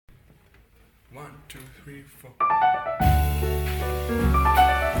1, 2, 3, 4.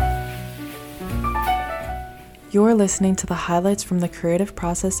 You're listening to the highlights from the Creative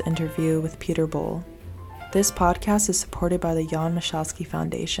Process interview with Peter Boal. This podcast is supported by the Jan Michalski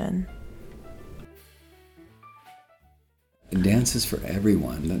Foundation. Dance is for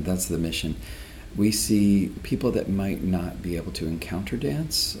everyone. That's the mission. We see people that might not be able to encounter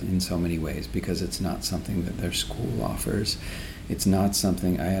dance in so many ways because it's not something that their school offers. It's not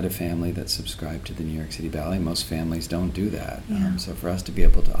something. I had a family that subscribed to the New York City Ballet. Most families don't do that. Yeah. So for us to be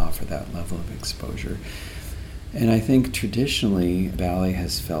able to offer that level of exposure. And I think traditionally ballet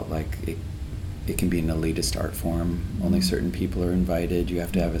has felt like it can be an elitist art form. Only certain people are invited. You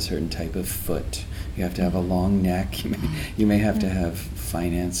have to have a certain type of foot. You have to have a long neck. You may have to have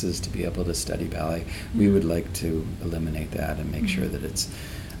finances to be able to study ballet. We would like to eliminate that and make sure that it's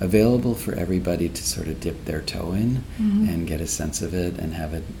available for everybody to sort of dip their toe in and get a sense of it and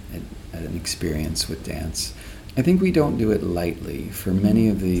have an experience with dance. I think we don't do it lightly. For many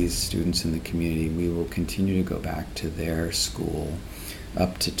of these students in the community, we will continue to go back to their school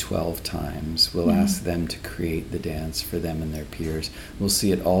up to 12 times. We'll ask them to create the dance for them and their peers. We'll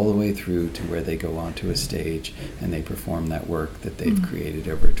see it all the way through to where they go onto a stage and they perform that work that they've created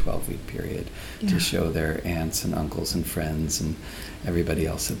over a 12-week period to show their aunts and uncles and friends and everybody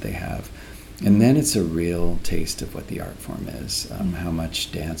else that they have. And then it's a real taste of what the art form is, how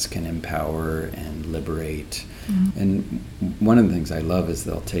much dance can empower and liberate. And one of the things I love is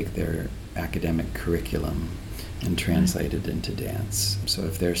they'll take their academic curriculum and translate it into dance. So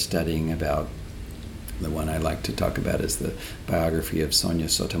if they're studying about, the one I like to talk about is the biography of Sonia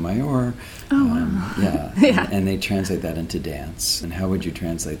Sotomayor. And they translate that into dance. And how would you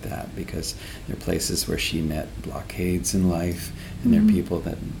translate that? Because there are places where she met blockades in life, and there are people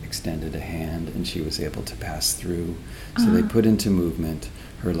that extended a hand, and she was able to pass through. So they put into movement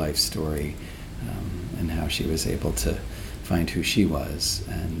her life story and how she was able to find who she was,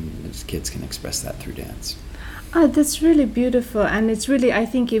 and kids can express that through dance. Oh, that's really beautiful, and it's really, I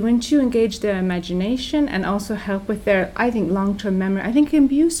think, once you engage their imagination and also help with their, I think, long-term memory, I think it can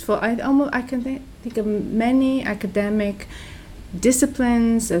be useful. I can think of many academic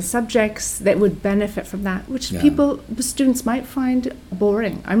disciplines and subjects that would benefit from that, which students might find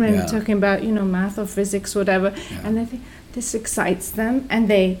boring. I mean, talking about, math or physics or whatever, and I think this excites them, and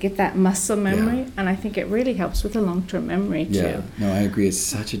they get that muscle memory, and I think it really helps with the long-term memory too. Yeah, no, I agree. It's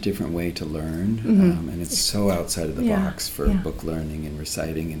such a different way to learn, and it's so outside of the box for book learning and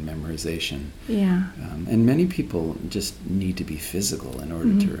reciting and memorization. Yeah. And many people just need to be physical in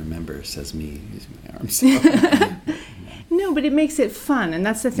order to remember, says me, use my arms. No, but it makes it fun, and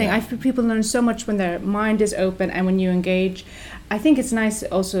that's the thing. I feel people learn so much when their mind is open and when you engage. I think it's nice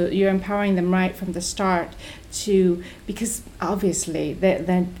also you're empowering them right from the start because obviously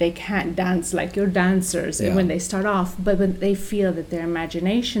they can't dance like your dancers when they start off, but when they feel that their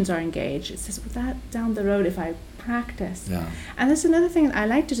imaginations are engaged, it says, well, that down the road if I practice. Yeah. And that's another thing I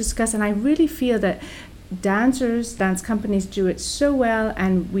like to discuss, and I really feel that dance companies do it so well,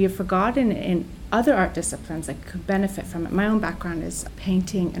 and we have forgotten in other art disciplines that could benefit from it. My own background is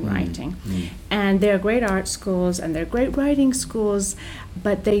painting and writing, and they're great art schools and they're great writing schools,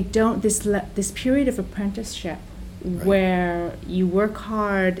 but they don't this period of apprenticeship where you work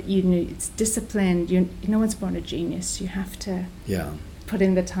hard. It's disciplined. No one's born a genius. You have to put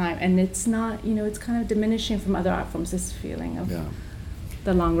in the time, and it's not. It's kind of diminishing from other art forms. This feeling of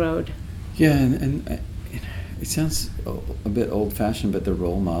the long road. Yeah, and it sounds a bit old-fashioned, but the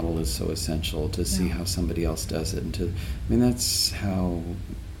role model is so essential to see how somebody else does it. And that's how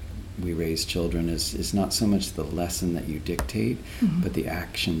we raise children, is not so much the lesson that you dictate, but the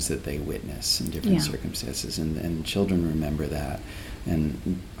actions that they witness in different circumstances. And children remember that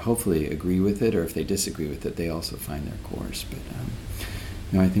and hopefully agree with it, or if they disagree with it, they also find their course. But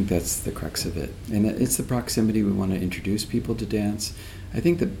I think that's the crux of it. And it's the proximity. We want to introduce people to dance. I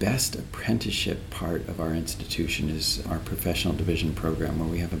think the best apprenticeship part of our institution is our professional division program, where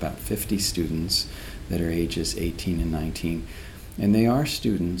we have about 50 students that are ages 18 and 19. And they are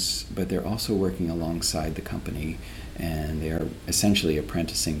students, but they're also working alongside the company, and they are essentially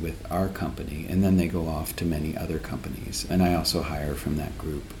apprenticing with our company, and then they go off to many other companies. And I also hire from that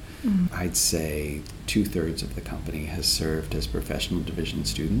group. I'd say 2/3 of the company has served as professional division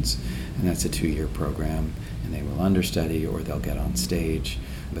students, and that's a 2-year program, and they will understudy or they'll get on stage,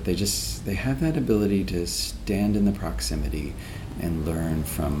 but they have that ability to stand in the proximity and learn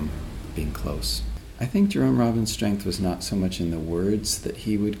from being close. I think Jerome Robbins' strength was not so much in the words that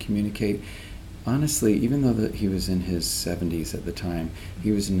he would communicate. Honestly, even though he was in his 70s at the time, he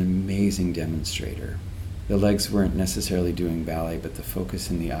was an amazing demonstrator. The legs weren't necessarily doing ballet, but the focus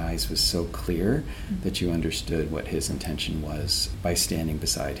in the eyes was so clear that you understood what his intention was by standing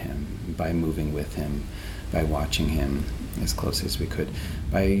beside him, by moving with him, by watching him as close as we could,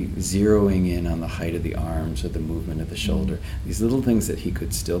 by zeroing in on the height of the arms or the movement of the shoulder. These little things that he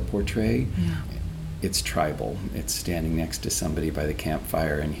could still portray. Yeah. It's tribal. It's standing next to somebody by the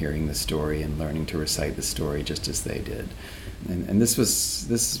campfire and hearing the story and learning to recite the story just as they did. And this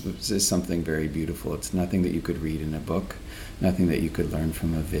is something very beautiful. It's nothing that you could read in a book, nothing that you could learn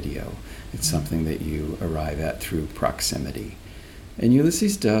from a video. It's something that you arrive at through proximity. And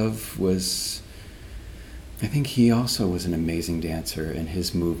Ulysses Dove was, I think he also was an amazing dancer, and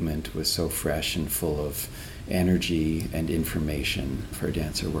his movement was so fresh and full of energy and information for a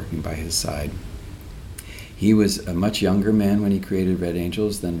dancer working by his side. He was a much younger man when he created Red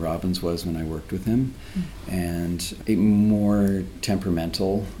Angels than Robbins was when I worked with him, and more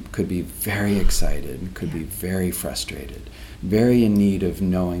temperamental, could be very excited, could be very frustrated, very in need of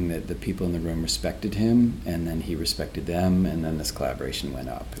knowing that the people in the room respected him, and then he respected them, and then this collaboration went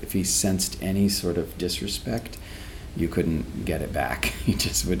up. If he sensed any sort of disrespect, you couldn't get it back. He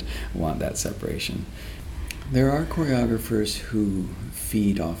just would want that separation. There are choreographers who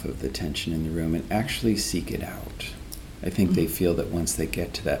feed off of the tension in the room and actually seek it out. I think they feel that once they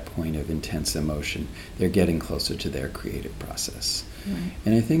get to that point of intense emotion, they're getting closer to their creative process. Right.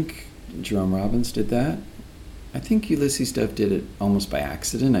 And I think Jerome Robbins did that. I think Ulysses Dove did it almost by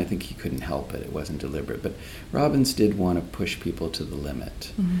accident. I think he couldn't help it. It wasn't deliberate. But Robbins did want to push people to the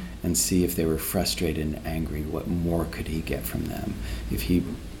limit and see if they were frustrated and angry, what more could he get from them? If he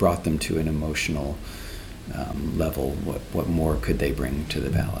brought them to an emotional level, what more could they bring to the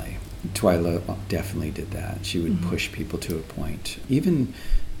ballet? Twyla definitely did that. She would push people to a point. Even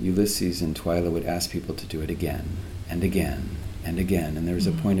Ulysses and Twyla would ask people to do it again and again and again. And there was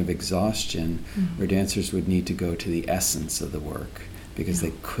a point of exhaustion where dancers would need to go to the essence of the work because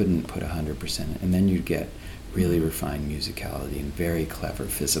they couldn't put 100% in. And then you'd get really refined musicality and very clever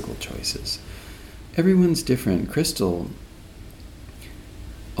physical choices. Everyone's different. Crystal,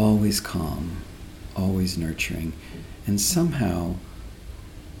 always calm, always nurturing, and somehow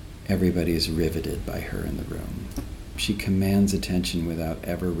everybody is riveted by her in the room. She commands attention without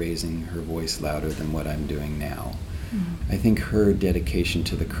ever raising her voice louder than what I'm doing now. I think her dedication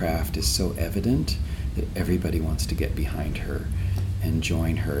to the craft is so evident that everybody wants to get behind her and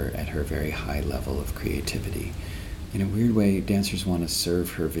join her at her very high level of creativity. In a weird way, dancers want to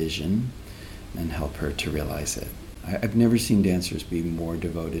serve her vision and help her to realize it. I've never seen dancers be more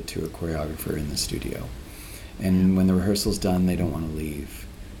devoted to a choreographer in the studio. And when the rehearsal's done, they don't want to leave.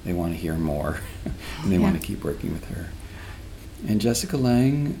 They want to hear more, and they want to keep working with her. And Jessica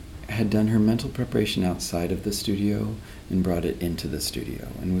Lang had done her mental preparation outside of the studio and brought it into the studio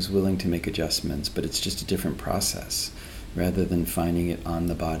and was willing to make adjustments, but it's just a different process. Rather than finding it on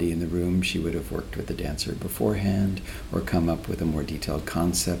the body in the room, she would have worked with the dancer beforehand or come up with a more detailed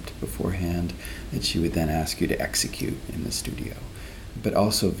concept beforehand that she would then ask you to execute in the studio. But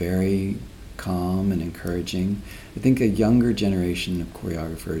also very calm and encouraging. I think a younger generation of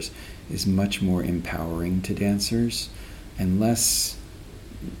choreographers is much more empowering to dancers and less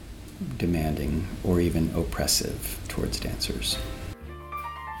demanding or even oppressive towards dancers.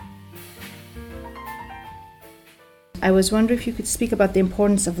 I was wondering if you could speak about the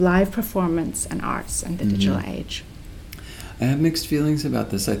importance of live performance and arts in the digital age. I have mixed feelings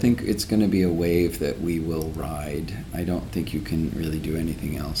about this. I think it's going to be a wave that we will ride. I don't think you can really do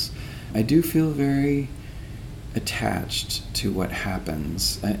anything else. I do feel very attached to what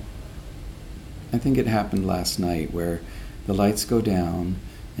happens. I think it happened last night where the lights go down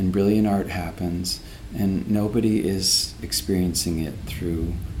and brilliant art happens and nobody is experiencing it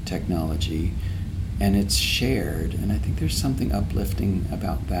through technology. And it's shared, and I think there's something uplifting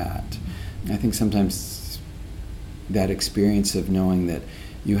about that. I think sometimes that experience of knowing that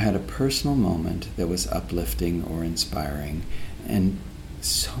you had a personal moment that was uplifting or inspiring, and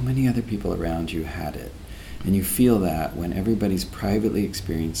so many other people around you had it. And you feel that when everybody's privately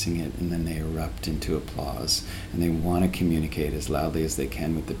experiencing it, and then they erupt into applause, and they want to communicate as loudly as they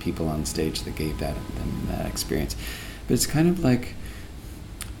can with the people on stage that gave them that experience. But it's kind of like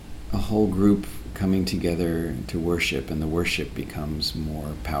a whole group coming together to worship, and the worship becomes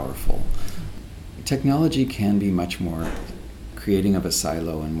more powerful. Technology can be much more creating of a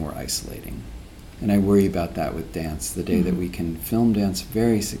silo and more isolating. And I worry about that with dance. The day that we can film dance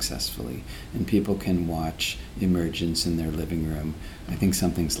very successfully and people can watch emergence in their living room, I think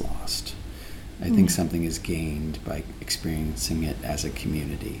something's lost. I think something is gained by experiencing it as a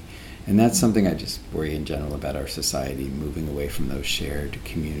community. And that's something I just worry in general about our society, moving away from those shared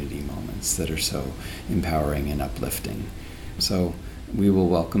community moments that are so empowering and uplifting. So we will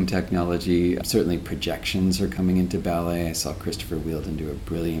welcome technology. Certainly projections are coming into ballet. I saw Christopher Wheeldon do a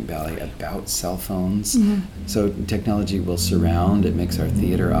brilliant ballet about cell phones. So technology will surround. It makes our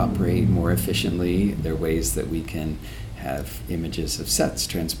theater operate more efficiently. There are ways that we can have images of sets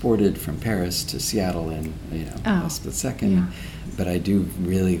transported from Paris to Seattle in a split second. Yeah. But I do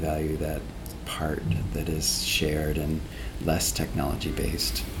really value that part that is shared and less technology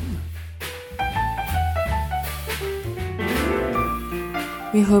based.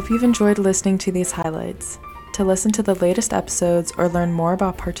 We hope you've enjoyed listening to these highlights. To listen to the latest episodes or learn more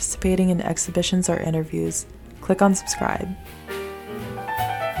about participating in exhibitions or interviews, click on subscribe.